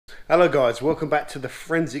Hello guys, welcome back to the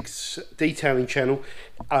Forensics Detailing channel.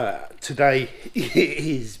 Today it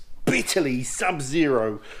is bitterly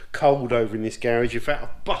sub-zero cold over in this garage. In fact,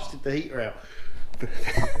 I've busted the heater out.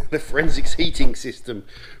 The forensics heating system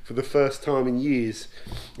for the first time in years.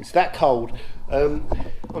 It's that cold. I'm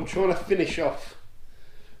trying to finish off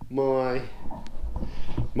my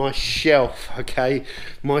shelf, okay?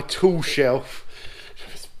 My tool shelf.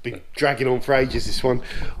 Been dragging on for ages, this one.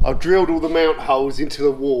 I've drilled all the mount holes into the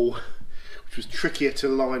wall, which was trickier to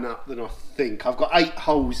line up than I think. I've got 8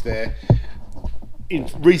 holes there in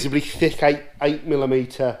reasonably thick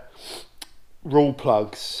 8mm rule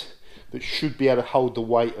plugs that should be able to hold the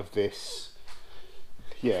weight of this.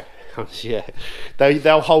 Yeah, yeah,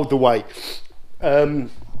 they'll hold the weight. I've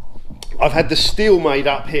had the steel made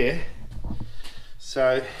up here,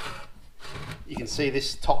 so you can see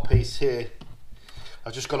this top piece here.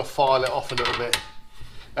 I've just got to file it off a little bit.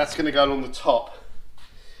 That's going to go along the top,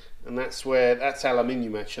 and that's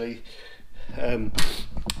aluminium actually.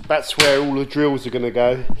 That's where all the drills are going to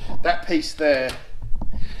go. That piece there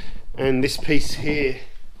and this piece here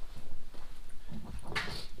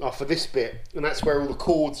are for this bit, and that's where all the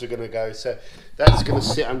cords are going to go. So that's going to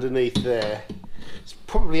sit underneath there. It's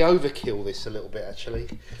probably overkill this a little bit actually,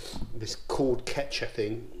 this cord catcher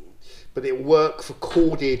thing, but it'll work for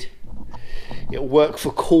corded. It'll work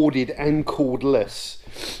for corded and cordless.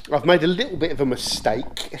 I've made a little bit of a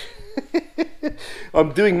mistake.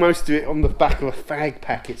 I'm doing most of it on the back of a fag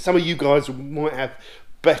packet. Some of you guys might have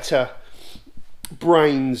better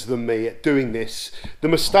brains than me at doing this. The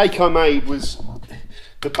mistake I made was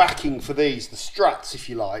the backing for these, the struts if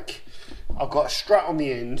you like. I've got a strut on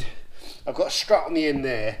the end. I've got a strut on the end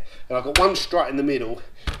there, and I've got one strut in the middle,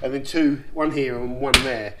 and then one here and one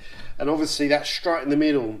there. And obviously that strut in the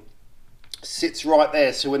middle sits right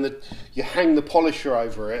there, so when you hang the polisher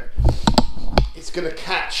over it, it's going to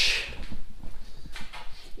catch.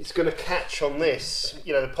 It's going to catch on this.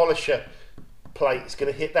 You know, the polisher plate is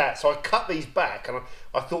going to hit that. So I cut these back, and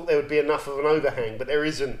I thought there would be enough of an overhang, but there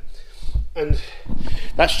isn't. And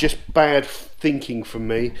that's just bad thinking from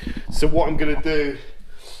me. So what I'm going to do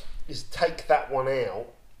is take that one out,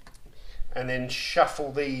 and then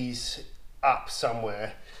shuffle these up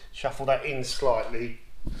somewhere. Shuffle that in slightly,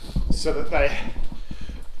 so that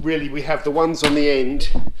we have the ones on the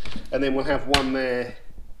end, and then we'll have one there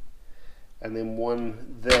and then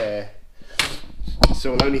one there,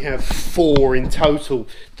 so we'll only have 4 in total.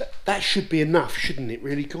 That should be enough, shouldn't it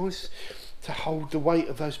really guys, to hold the weight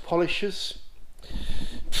of those polishers?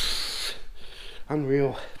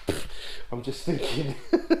 Unreal. I'm just thinking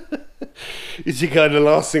is it going, the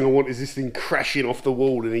last thing I want is this thing crashing off the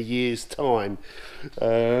wall in a year's time.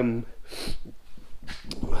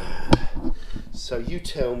 So you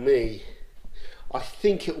tell me. I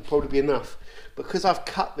think it will probably be enough, because I've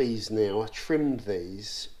cut these now, I trimmed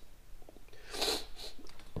these.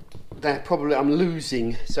 I'm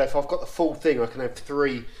losing, so if I've got the full thing I can have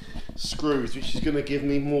 3 screws, which is going to give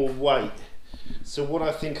me more weight. So what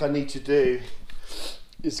I think I need to do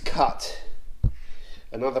is cut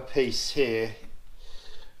another piece here,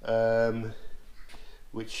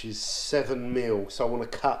 which is 7mm. So I want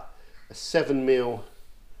to cut a 7mm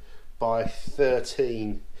by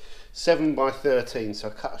 13, 7 by 13. So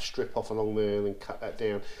I cut a strip off along there and then cut that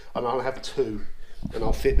down, and I'll have 2 and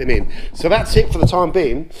I'll fit them in. So that's it for the time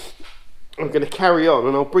being. I'm going to carry on,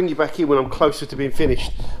 and I'll bring you back in when I'm closer to being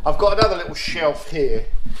finished. I've got another little shelf here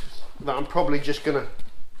that I'm probably just going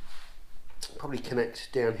to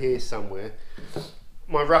connect down here somewhere.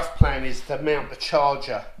 My rough plan is to mount the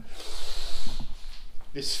charger,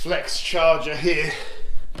 this flex charger here.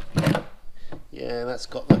 Yeah, that's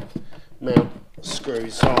got the mount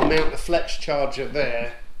screws. So I'll mount the flex charger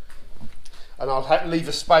there, and I'll leave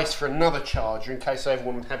a space for another charger in case I ever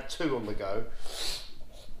want to have 2 on the go.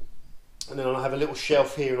 And then I'll have a little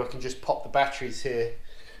shelf here, and I can just pop the batteries here.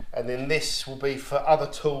 And then this will be for other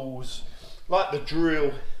tools, like the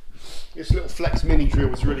drill. This little flex mini drill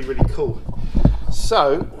was really, really cool.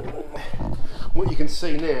 So what you can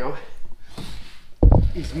see now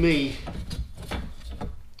is me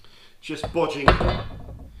just bodging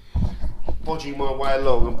my way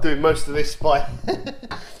along. I'm doing most of this by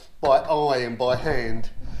eye and by hand,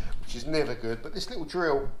 which is never good, but this little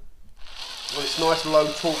drill on its nice low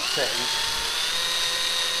torque setting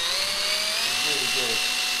is really good.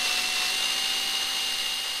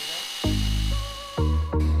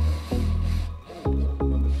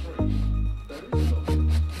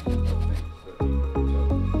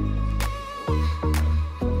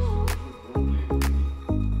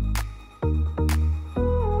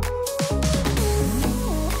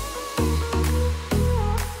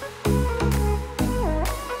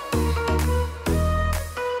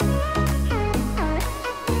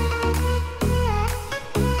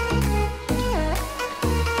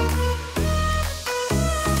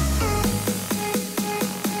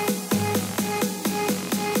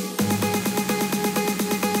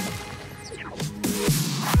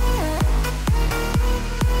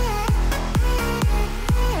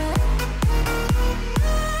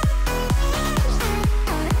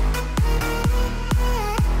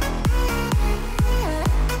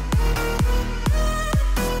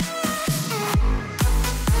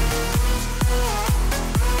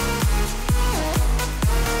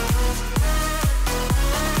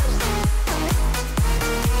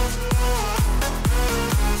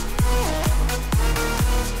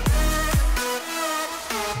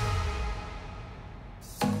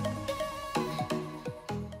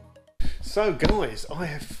 So guys, I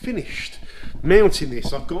have finished mounting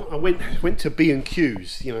this. I went to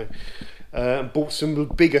B&Q's, you know, and bought some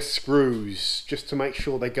bigger screws just to make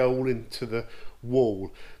sure they go all into the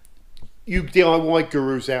wall. You DIY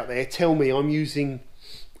gurus out there, tell me I'm using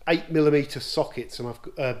 8mm sockets and I've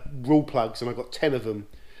got rule plugs, and I've got 10 of them.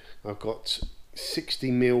 I've got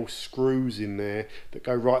 60mm screws in there that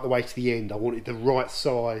go right the way to the end. I wanted the right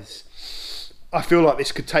size. I feel like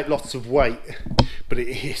this could take lots of weight, but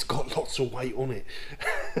it's got lots of weight on it.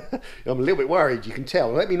 I'm a little bit worried, you can tell.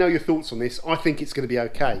 Let me know your thoughts on this. I think it's going to be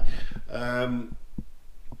okay. I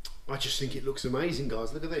just think it looks amazing,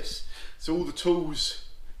 guys. Look at this. So all the tools,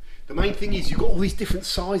 the main thing is you've got all these different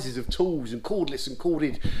sizes of tools, and cordless and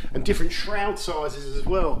corded, and different shroud sizes as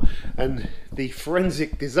well. And the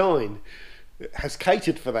forensic design has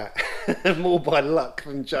catered for that. More by luck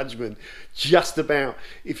than judgment, just about.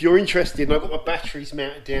 If you're interested, I've got my batteries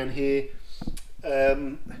mounted down here.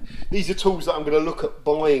 These are tools that I'm going to look at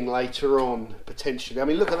buying later on, potentially. I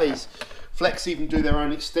mean, look at these. Flex even do their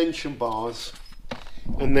own extension bars,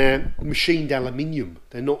 and they're machined aluminium.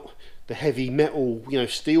 They're not the heavy metal, you know,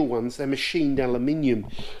 steel ones. They're machined aluminium.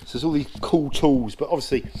 So there's all these cool tools, but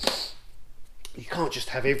obviously you can't just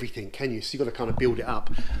have everything, can you? So you've got to kind of build it up.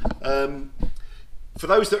 For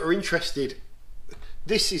those that are interested,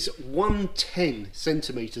 this is 110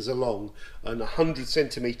 centimeters along and 100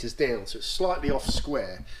 centimeters down, so it's slightly off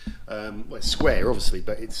square. Well, it's square obviously,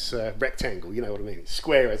 but it's rectangle, you know what I mean. It's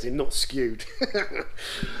square as in not skewed.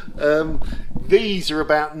 These are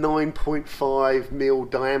about 9.5mm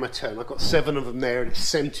diameter, and I've got 7 of them there, and it's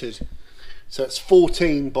centered. So it's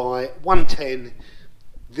 14 by 110.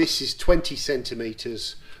 This is 20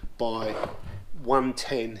 centimeters by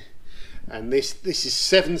 110, and this is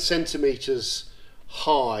 7 centimeters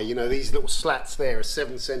high. You know, these little slats there are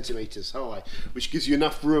 7 centimeters high, which gives you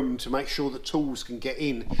enough room to make sure that tools can get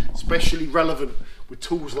in, especially relevant with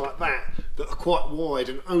tools like that that are quite wide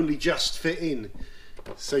and only just fit in.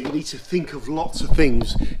 So you need to think of lots of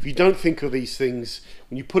things. If you don't think of these things,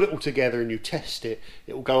 when you put it all together and you test it,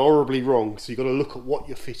 it will go horribly wrong. So you've got to look at what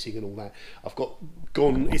you're fitting and all that.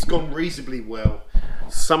 It's gone reasonably well.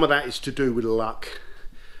 Some of that is to do with luck,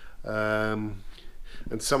 and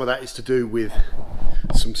some of that is to do with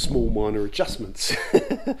some small minor adjustments.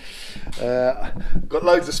 Got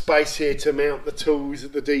loads of space here to mount the tools,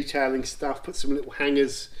 the detailing stuff, put some little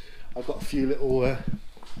hangers. I've got a few little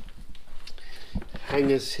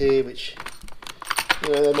hangers here, which,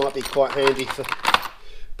 you know, they might be quite handy for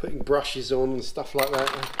putting brushes on and stuff like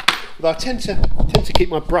that. But I tend to keep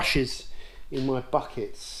my brushes in my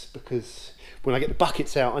buckets, because when I get the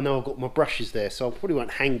buckets out, I know I've got my brushes there, so I probably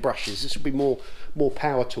won't hang brushes. This will be more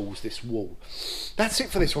power tools, this wall. That's it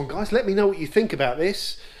for this one, guys. Let me know what you think about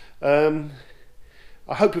this. I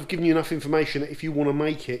hope I've given you enough information that if you want to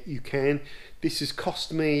make it, you can. This has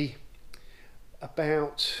cost me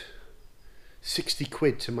about 60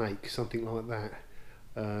 quid to make, something like that,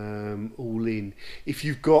 all in. If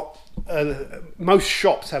you've got most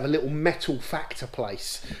shops have a little metal factor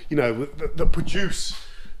place, you know, that produce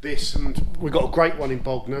this, and we've got a great one in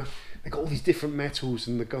Bognor. They've got all these different metals,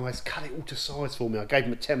 and the guys cut it all to size for me. I gave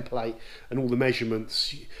them a template and all the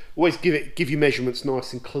measurements. Always give you measurements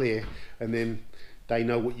nice and clear, and then they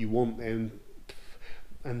know what you want. And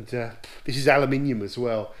this is aluminium as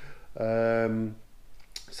well.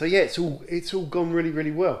 So yeah, it's all gone really, really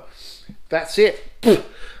well. That's it.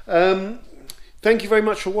 Thank you very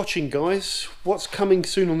much for watching, guys. What's coming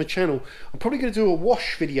soon on the channel? I'm probably going to do a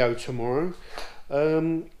wash video tomorrow.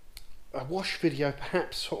 A wash video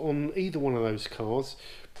perhaps on either one of those cars,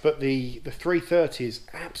 but the 330 is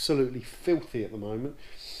absolutely filthy at the moment.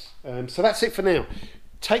 So that's it for now.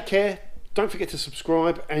 Take care. Don't forget to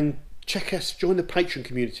subscribe, and check us, join the Patreon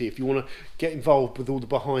community if you want to get involved with all the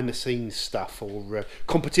behind the scenes stuff, or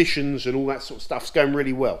competitions and all that sort of stuff. It's going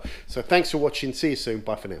really well. So thanks for watching. See you soon.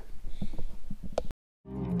 Bye for now.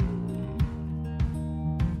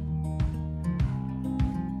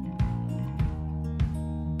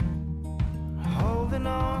 Holding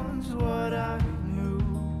on to what I knew,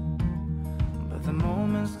 but the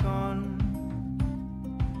moment's gone.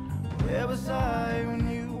 Where was I when